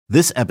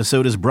This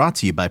episode is brought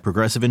to you by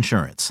Progressive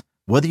Insurance.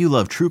 Whether you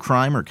love true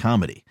crime or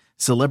comedy,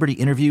 celebrity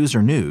interviews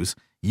or news,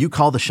 you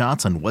call the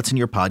shots on what's in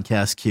your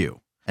podcast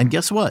queue. And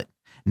guess what?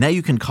 Now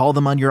you can call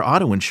them on your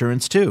auto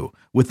insurance too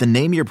with the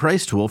Name Your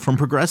Price tool from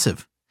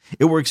Progressive.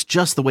 It works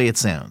just the way it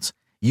sounds.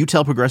 You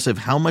tell Progressive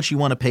how much you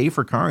want to pay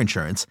for car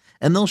insurance,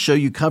 and they'll show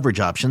you coverage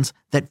options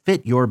that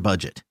fit your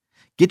budget.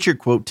 Get your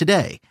quote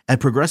today at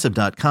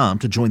Progressive.com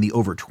to join the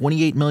over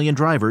 28 million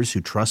drivers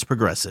who trust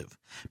Progressive.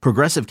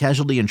 Progressive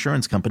Casualty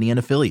Insurance Company and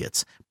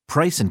Affiliates.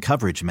 Price and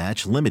coverage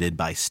match limited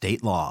by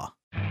state law.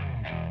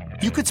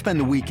 You could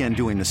spend the weekend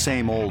doing the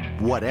same old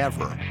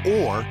whatever,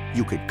 or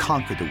you could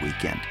conquer the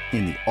weekend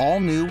in the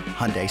all-new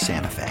Hyundai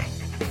Santa Fe.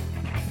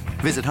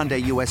 Visit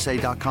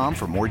HyundaiUSA.com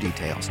for more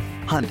details.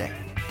 Hyundai,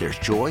 there's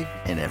joy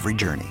in every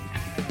journey.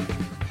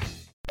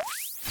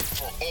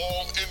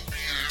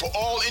 For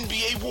all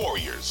NBA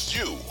Warriors,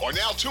 you are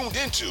now tuned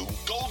into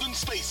Golden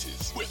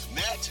Spaces with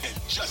Matt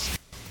and Justin.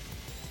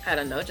 I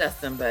don't know,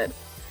 Justin, but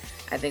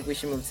I think we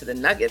should move to the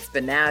Nuggets.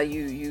 But now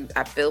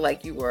I feel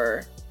like you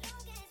were,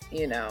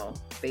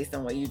 based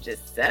on what you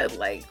just said,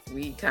 like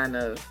we kind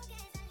of,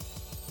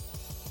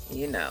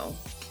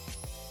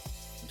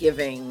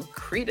 giving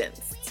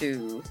credence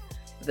to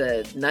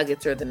the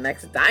Nuggets or the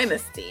next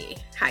Dynasty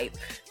hype.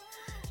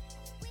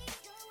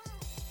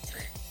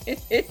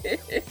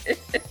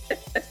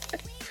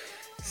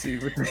 See,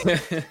 with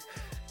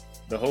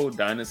the whole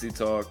Dynasty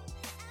talk,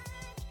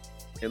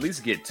 at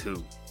least get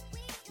two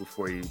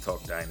before you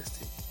talk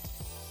Dynasty,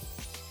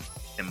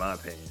 in my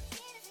opinion.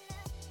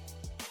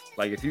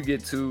 Like, if you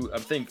get two, I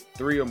think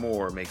three or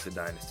more makes a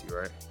Dynasty,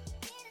 right?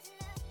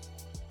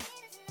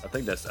 I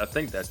think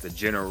that's the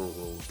general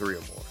rule, three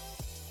or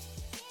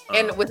more.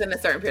 And within a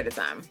certain period of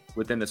time.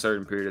 Within a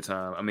certain period of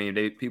time. I mean,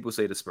 people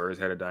say the Spurs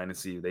had a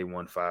dynasty. They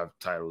won 5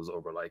 titles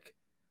over like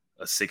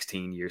a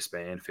 16-year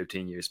span,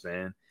 15-year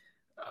span.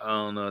 I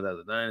don't know if that's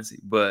a dynasty,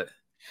 but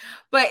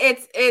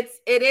it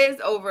is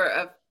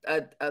over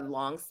a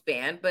long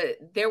span.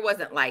 But there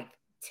wasn't like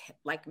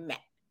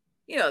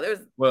there's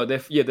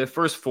their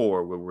first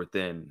 4 were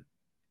within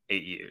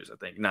 8 years, I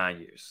think 9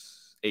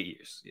 years, 8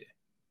 years, yeah.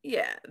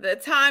 Yeah, the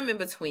time in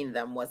between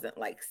them wasn't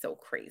like so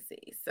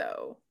crazy,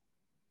 so.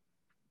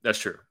 That's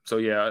true. So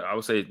yeah, I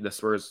would say the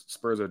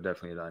Spurs are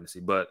definitely a dynasty.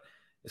 But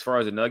as far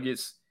as the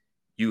Nuggets,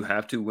 you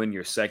have to win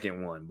your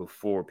second one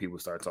before people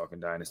start talking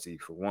dynasty.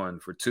 For one,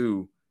 for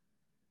two,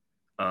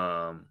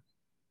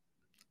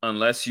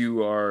 unless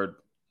you are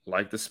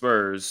like the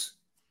Spurs,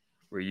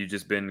 where you've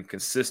just been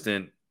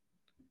consistent.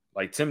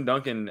 Like Tim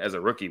Duncan as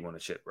a rookie won a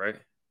chip, right?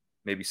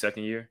 Maybe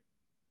second year.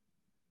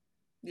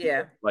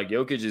 Yeah. Like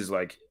Jokic is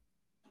like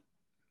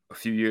a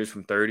few years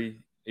from 30.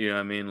 You know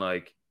what I mean?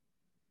 Like.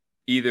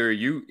 Either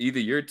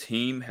your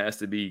team has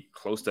to be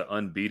close to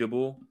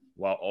unbeatable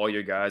while all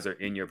your guys are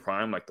in your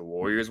prime, like the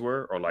Warriors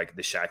were, or like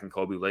the Shaq and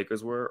Kobe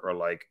Lakers were, or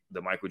like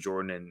the Michael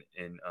Jordan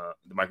and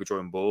the Michael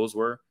Jordan Bulls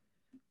were,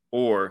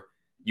 or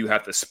you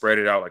have to spread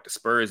it out like the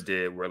Spurs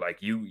did, where like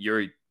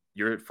your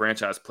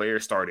franchise player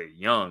started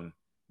young,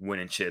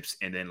 winning chips,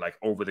 and then like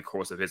over the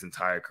course of his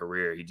entire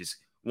career, he just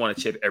won a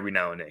chip every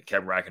now and then,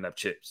 kept racking up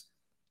chips.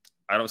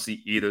 I don't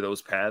see either of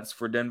those paths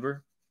for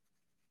Denver.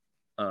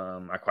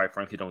 I quite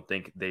frankly don't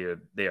think they are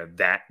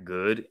that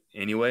good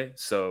anyway.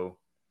 So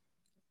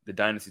the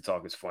dynasty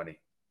talk is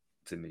funny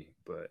to me.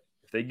 But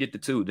if they get to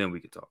 2, then we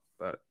could talk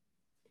about it.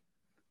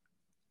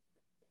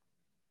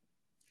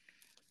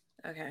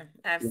 Okay.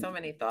 I have so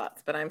many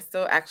thoughts, but I'm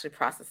still actually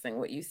processing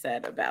what you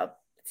said about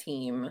the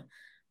team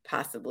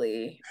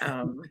possibly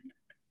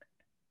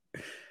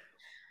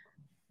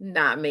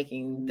not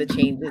making the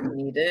changes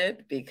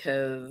needed,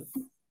 because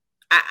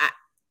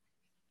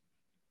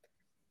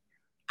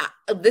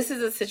this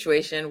is a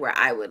situation where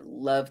I would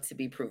love to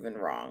be proven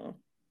wrong,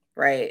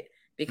 right?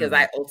 Because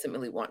I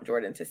ultimately want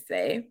Jordan to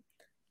stay,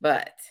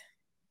 but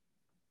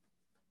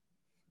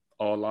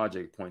all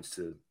logic points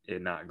to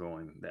it not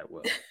going that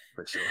well,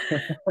 for sure.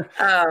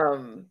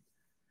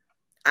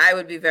 I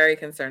would be very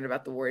concerned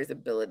about the Warriors'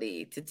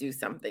 ability to do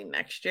something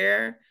next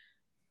year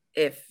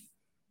if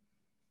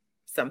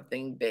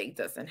something big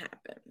doesn't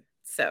happen.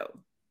 So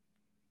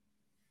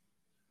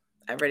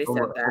I've already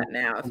said that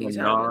now a few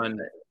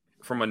times.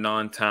 From a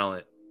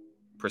non-talent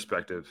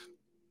perspective,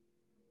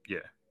 yeah,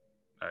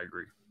 I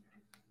agree.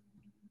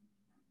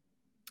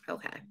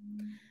 Okay,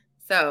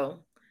 so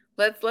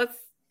let's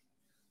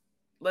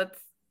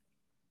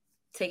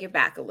take it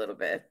back a little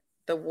bit.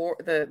 The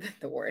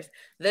Warriors,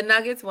 the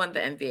Nuggets won the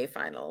NBA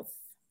Finals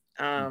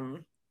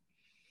last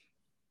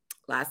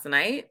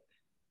night.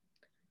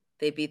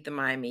 They beat the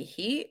Miami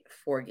Heat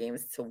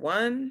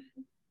 4-1.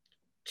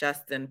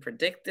 Justin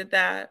predicted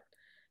that.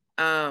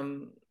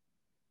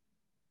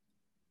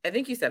 I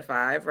think you said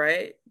 5,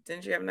 right?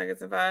 Didn't you have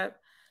Nuggets in 5?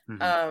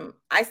 Mm-hmm.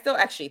 I still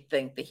actually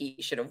think the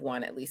Heat should have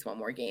won at least one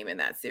more game in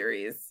that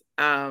series.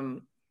 But I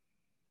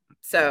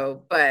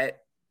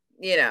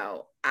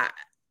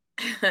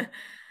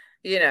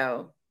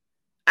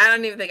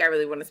don't even think I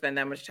really want to spend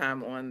that much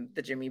time on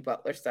the Jimmy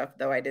Butler stuff,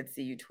 though I did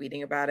see you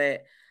tweeting about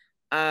it.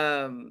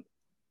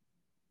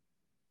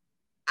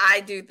 I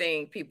I do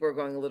think people are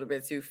going a little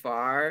bit too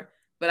far,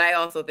 but I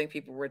also think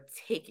people were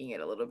taking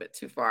it a little bit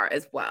too far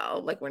as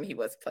well. Like when he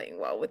was playing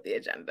well with the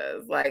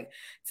agendas. Like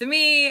to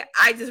me,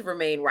 I just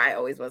remain where I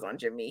always was on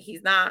Jimmy.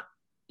 He's not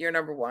your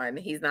number one.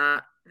 He's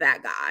not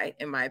that guy,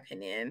 in my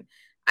opinion.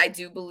 I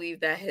do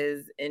believe that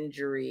his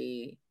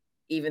injury,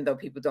 even though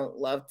people don't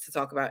love to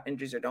talk about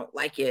injuries or don't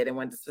like it, and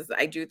when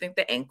I do think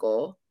the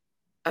ankle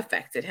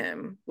affected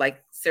him.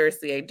 Like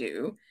seriously, I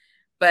do.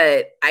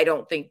 But I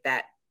don't think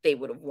that they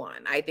would have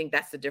won. I think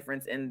that's the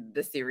difference in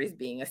the series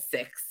being a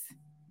 6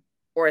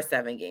 or a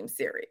 7-game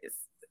series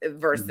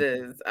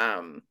versus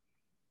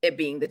it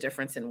being the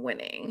difference in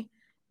winning.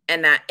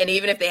 And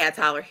even if they had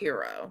Tyler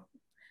Hero,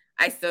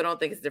 I still don't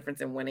think it's a difference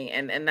in winning.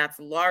 And that's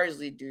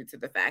largely due to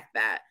the fact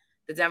that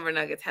the Denver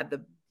Nuggets had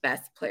the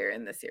best player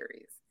in the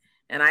series.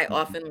 And I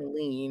often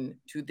lean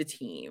to the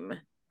team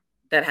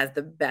that has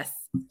the best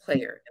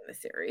player in the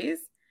series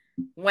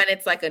when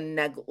it's like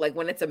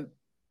when it's a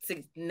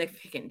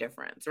significant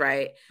difference,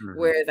 right?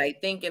 Whereas I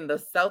think in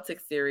the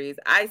Celtics series,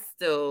 I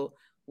still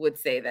would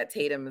say that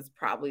Tatum is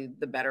probably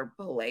the better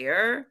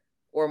player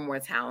or more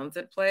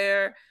talented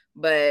player,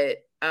 but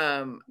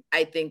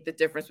I think the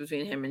difference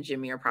between him and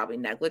Jimmy are probably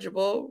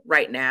negligible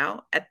right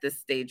now at this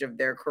stage of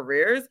their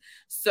careers.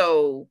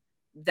 So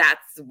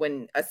that's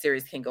when a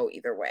series can go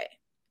either way,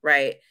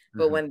 right?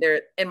 But when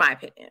they're, in my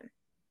opinion,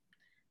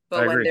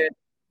 but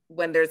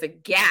when there's a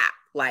gap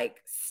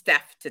like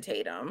Steph to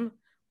Tatum,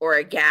 or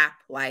a gap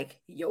like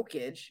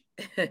Jokic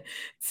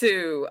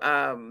to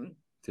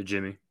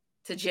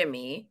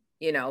Jimmy,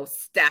 you know,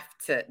 Steph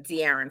to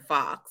De'Aaron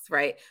Fox,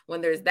 right?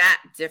 When there's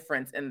that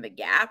difference in the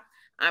gap,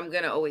 I'm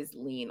going to always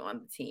lean on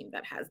the team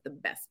that has the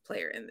best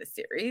player in the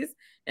series.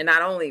 And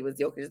not only was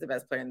Jokic the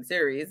best player in the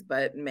series,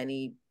 but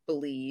many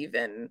believe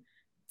and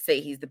say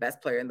he's the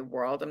best player in the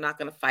world. I'm not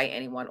going to fight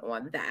anyone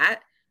on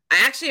that.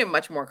 I actually am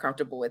much more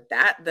comfortable with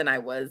that than I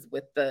was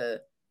with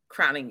the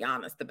crowning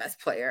Giannis the best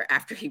player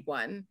after he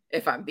won,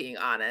 if I'm being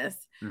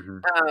honest.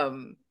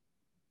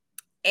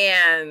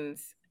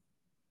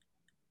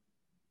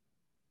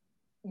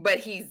 But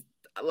he's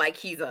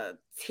a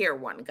tier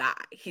 1 guy.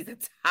 He's a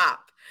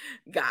top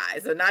guy.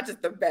 So not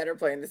just the better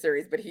player in the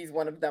series, but he's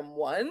one of them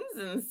ones.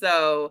 And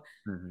so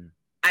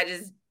I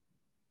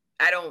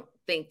don't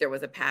think there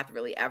was a path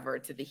really ever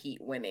to the Heat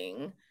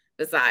winning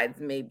besides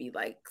maybe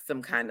like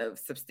some kind of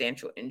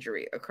substantial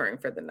injury occurring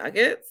for the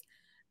Nuggets.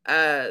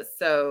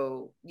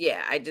 So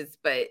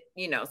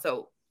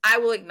I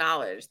will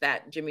acknowledge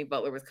that Jimmy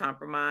Butler was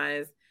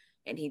compromised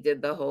and he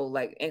did the whole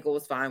like ankle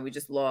was fine, we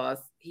just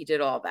lost. He did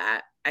all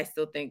that. I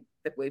still think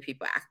the way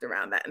people act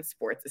around that in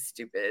sports is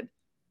stupid.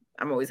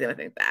 I'm always going to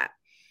think that.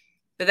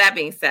 But that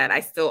being said,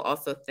 I still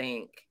also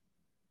think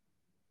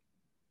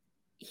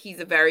he's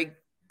a very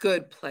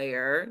good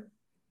player.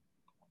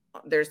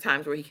 There's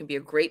times where he can be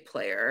a great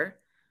player.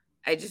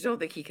 I just don't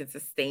think he can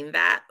sustain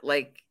that.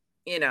 Like,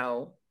 you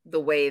know, the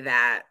way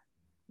that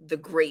the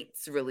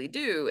greats really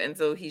do. And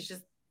so he's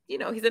just, you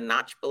know, he's a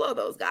notch below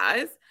those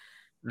guys.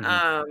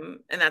 And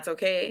that's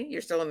okay.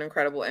 You're still an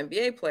incredible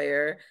NBA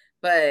player,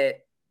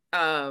 but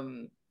I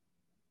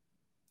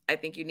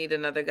think you need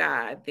another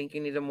guy. I think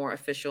you need a more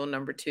official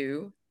number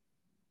 2.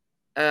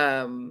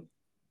 And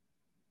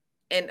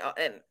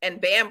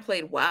Bam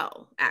played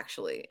well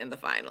actually in the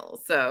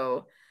finals.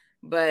 So,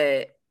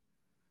 but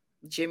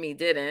Jimmy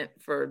didn't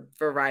for a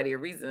variety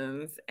of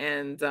reasons.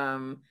 And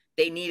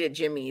they needed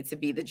Jimmy to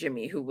be the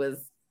Jimmy who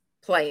was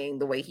playing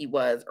the way he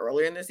was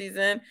earlier in the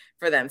season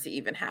for them to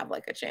even have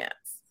like a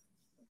chance.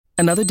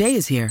 Another day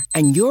is here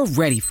and you're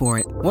ready for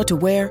it. What to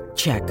wear?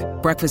 Check.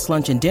 Breakfast,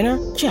 lunch, and dinner?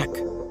 Check.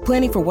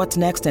 Planning for what's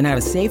next and how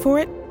to save for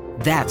it?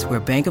 That's where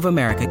Bank of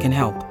America can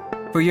help.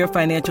 For your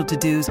financial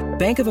to-dos,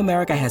 Bank of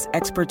America has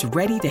experts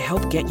ready to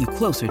help get you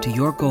closer to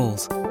your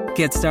goals.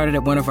 Get started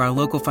at one of our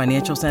local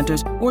financial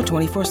centers or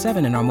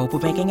 24/7 in our mobile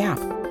banking app.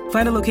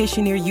 Find a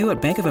location near you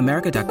at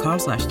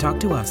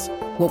bankofamerica.com/talktous.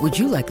 What would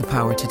you like the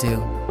power to do?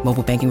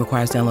 Mobile banking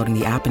requires downloading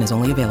the app and is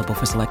only available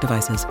for select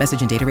devices.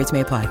 Message and data rates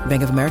may apply.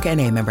 Bank of America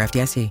N.A., member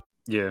FDIC.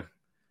 Yeah.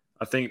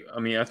 I think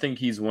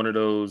he's one of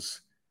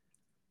those,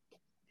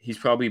 he's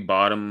probably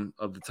bottom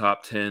of the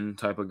top 10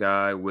 type of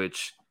guy,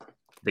 which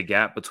the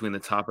gap between the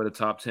top of the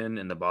top 10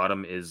 and the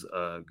bottom is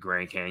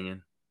Grand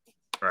Canyon,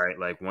 right?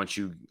 Like once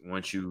you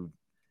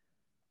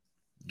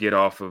get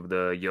off of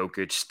the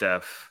Jokic,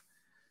 Steph,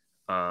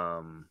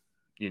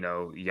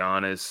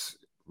 Giannis,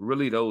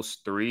 really those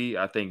 3,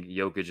 I think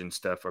Jokic and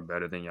Steph are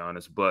better than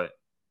Giannis. But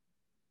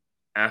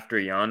after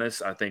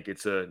Giannis, I think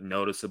it's a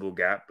noticeable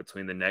gap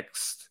between the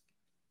next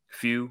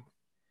few.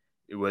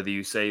 Whether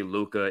you say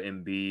Luka,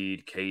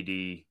 Embiid,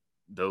 KD,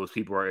 those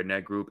people are in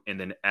that group. And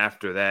then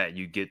after that,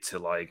 you get to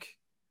like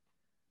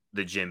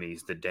the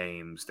Jimmys, the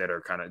Dames that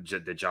are kind of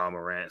the John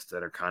Morants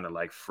that are kind of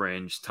like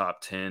fringe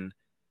top 10.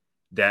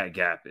 That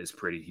gap is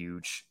pretty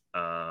huge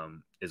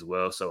as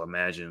well. So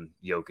imagine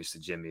Jokic to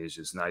Jimmy is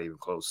just not even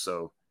close.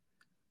 So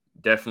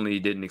definitely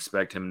didn't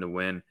expect him to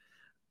win.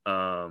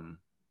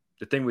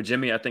 The thing with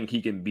Jimmy, I think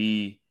he can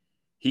be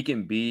he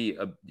can be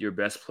your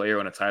best player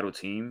on a title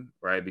team,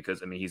 right?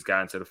 Because, I mean, he's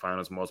gotten to the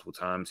finals multiple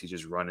times. He's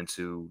just run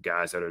into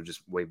guys that are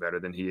just way better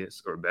than he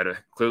is, or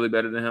clearly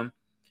better than him.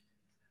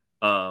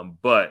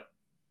 But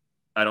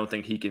I don't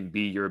think he can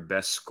be your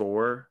best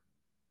scorer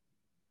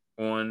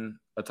on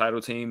a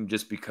title team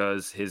just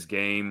because his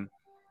game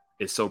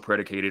is so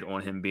predicated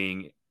on him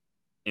being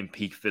in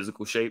peak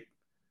physical shape,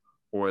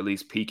 or at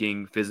least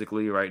peaking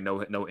physically, right?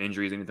 No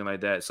injuries, anything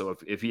like that. So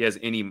if he has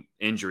any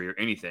injury or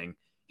anything,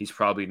 he's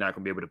probably not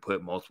going to be able to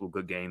put multiple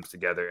good games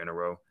together in a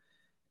row.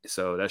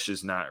 So that's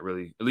just not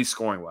really, at least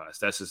scoring wise,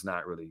 that's just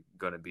not really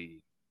going to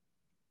be,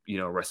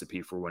 a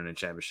recipe for winning a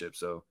championship.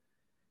 So,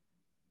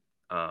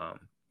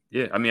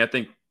 yeah, I mean, I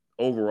think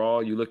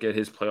overall you look at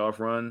his playoff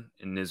run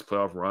and his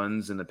playoff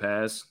runs in the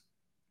past,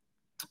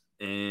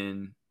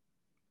 and,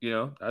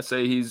 I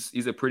say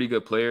he's a pretty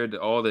good player.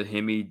 All the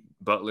Hemi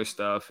Butler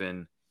stuff,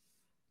 and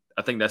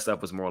I think that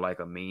stuff was more like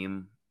a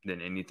meme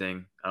than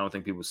anything. I don't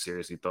think people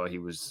seriously thought he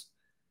was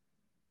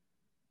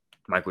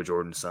Michael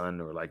Jordan's son,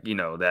 or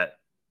that.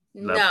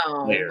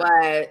 No,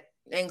 but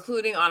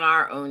including on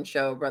our own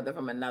show, Brother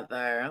from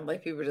Another,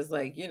 like people just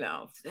like,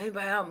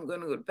 anybody I'm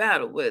going to go to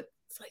battle with,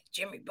 it's like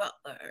Jimmy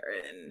Butler,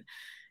 and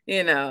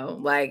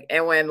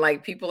and when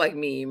like people like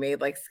me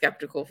made like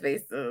skeptical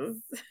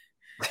faces,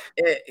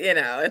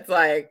 it's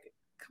like,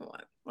 come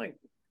on, like,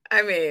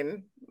 I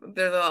mean,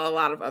 there's a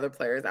lot of other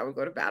players I would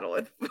go to battle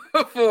with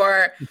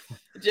for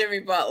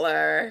Jimmy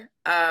Butler,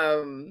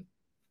 and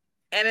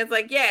it's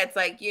like, yeah, it's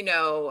like,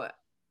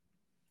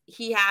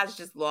 he has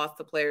just lost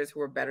to players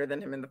who are better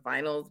than him in the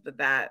finals, but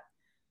that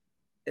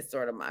is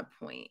sort of my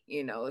point.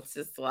 It's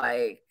just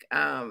like,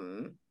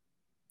 and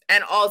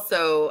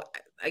also,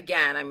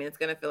 again, I mean, it's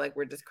going to feel like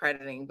we're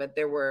discrediting, but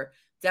there were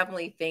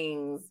definitely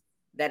things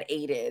that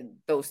aided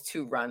those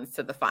two runs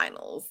to the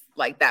finals,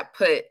 like that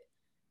put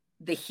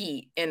the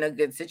Heat in a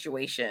good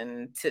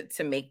situation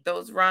to make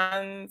those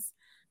runs.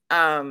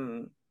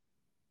 So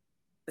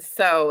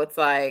it's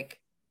like,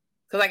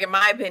 because like, in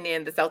my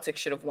opinion, the Celtics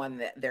should have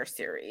won their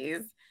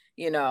series.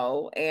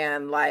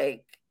 And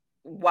like,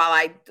 while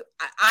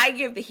I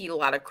give the Heat a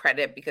lot of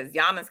credit because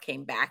Giannis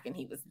came back and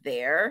he was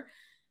there,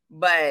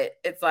 but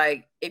it's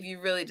like, if you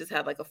really just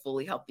had like a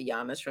fully healthy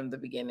Giannis from the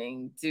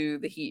beginning, do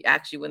the Heat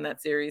actually win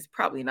that series?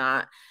 Probably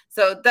not.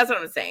 So that's what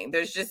I'm saying.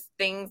 There's just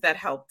things that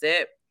helped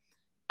it.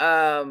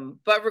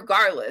 But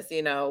regardless,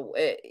 the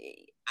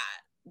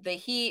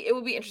Heat, it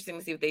would be interesting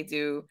to see what they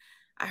do.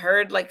 I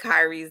heard like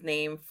Kyrie's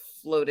name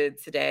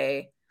floated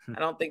today. I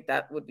don't think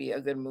that would be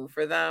a good move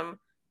for them.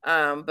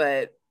 And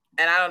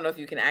I don't know if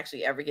you can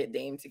actually ever get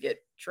Dame to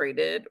get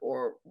traded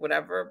or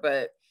whatever,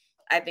 but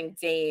I think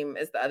Dame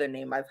is the other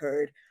name I've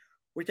heard,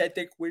 which I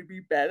think would be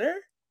better.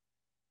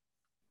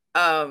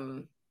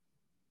 Someone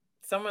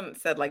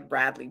said like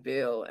Bradley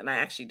Beal, and I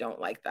actually don't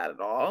like that at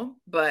all,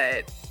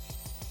 but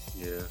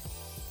yeah,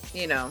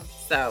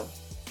 so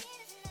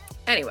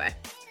anyway,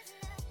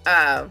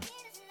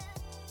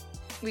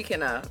 we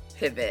can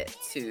pivot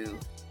to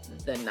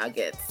the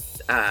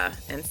Nuggets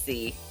and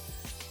see.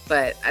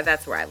 But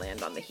that's where I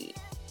land on the Heat.